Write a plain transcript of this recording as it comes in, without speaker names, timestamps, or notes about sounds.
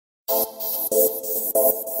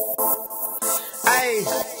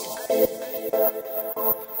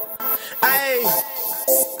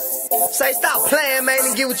say stop playing, man,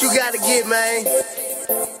 and get what you gotta get, man.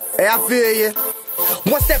 Hey, I feel you.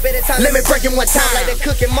 One step at a time, let me break it one time. Like that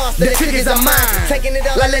cooking monster, the cookies are mine. Taking it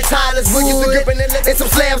up like that Tyler's wood. Used to gripping the lip and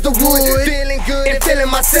some slabs of wood. Feeling good and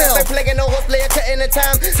feeling myself. Ain't playing no horseplay or cutting the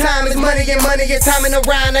time. Time is money and money is time and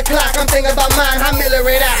around the clock. I'm thinking about mine, I miller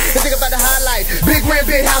it out. And think about the highlight. Big rim,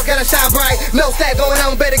 big house, gotta shine bright. No stack going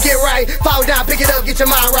on, better get right. Fall down, pick it up, get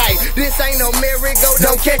your mind right. This ain't no merry-go,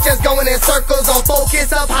 don't catch us going in circles. On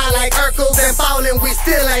focus up high like Urkels and falling, we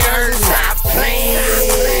still ain't earned. Stop playing.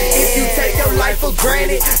 If you take your life for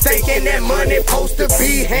granted, thinking that money supposed to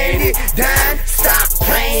be handed down, stop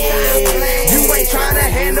playing. You ain't trying to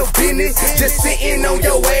handle business, just sitting on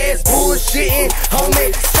your ass bullshitting.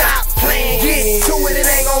 Homie, stop playing. Get to it, it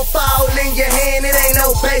ain't gon' fall in your hand. It ain't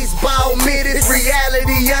no baseball mitt, it's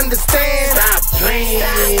reality, understand. Stop playing,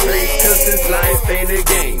 cause this life ain't a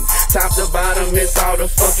game. Top to bottom, it's all the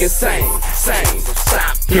fucking same.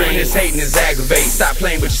 Stop playing. This hating is aggravating. Stop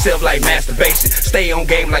playing with yourself like masturbation. Stay on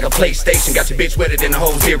game like a PlayStation. Got your bitch wetter than the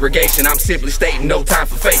hose irrigation. I'm simply stating no time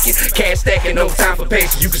for faking. Cash stacking, no time for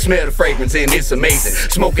patience. You can smell the fragrance and it's amazing.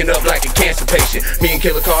 Smoking up like a cancer patient. Me and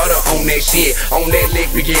Killer Carter on that shit. On that lick,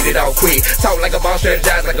 we get it all quick. Talk like a boss,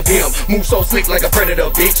 strategize like a pimp. Move so slick like a predator,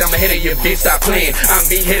 bitch. I'm ahead of your bitch, stop playing. I'm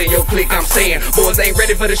beheading your clique, I'm saying. Boys ain't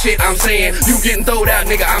ready for the shit, I'm saying. You getting throwed out,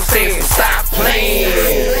 nigga, I'm saying. Stop playing.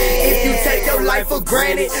 If you take your life for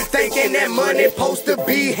granted, thinking that money supposed to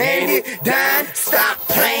be handed down, stop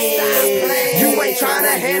playing. You ain't trying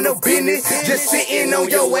to handle business, just sitting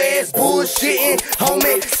on your ass bullshitting.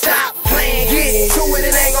 Homie, stop playing. Get to it,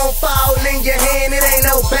 it ain't gon' fall in your hand. It ain't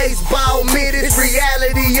no baseball mitt, it's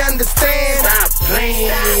reality, understand. Stop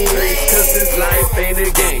playing, cause this life ain't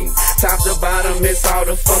a game. Top to bottom, it's all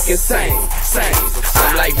the fucking same.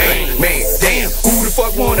 I'm like, man, damn. Who the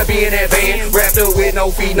fuck wanna be in that van? Wrapped up with no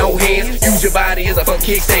feet, no hands. Use your body as a fuck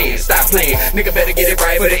kickstand. Stop playing, nigga better get it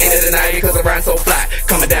right for the end of the night. Cause I ride so fly,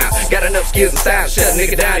 coming down. Got enough skills and style, shut a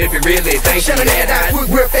nigga down if you really think shut you that high. Quick,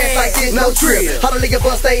 real fast like this, no trip. How the nigga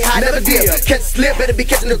bust stay high, never dip. Catch a slip, better be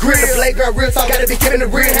catching the grill. The play girl real talk, gotta be giving the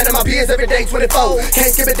real. Handle my beers every day, 24. Can't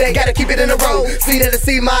skip a day, gotta keep it in a row. See that I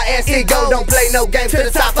see my ass it go. Don't play no games, to the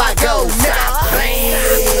top I go. Stop playing.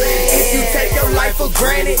 If you take your life for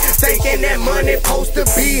granted, thinking that money supposed to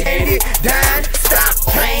be handed down, stop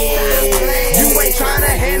playing. You ain't trying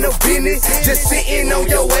to handle business, just sitting on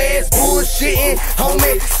your ass bullshitting.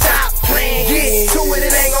 Homie, stop playing. Get to it,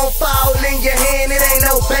 it ain't gon' fall in your hand. It ain't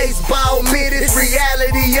no baseball mitt, it's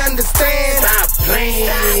reality, understand. Stop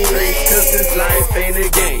playing, cause this life ain't a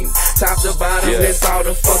game. Top to bottom, it's all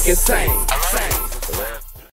the fucking same.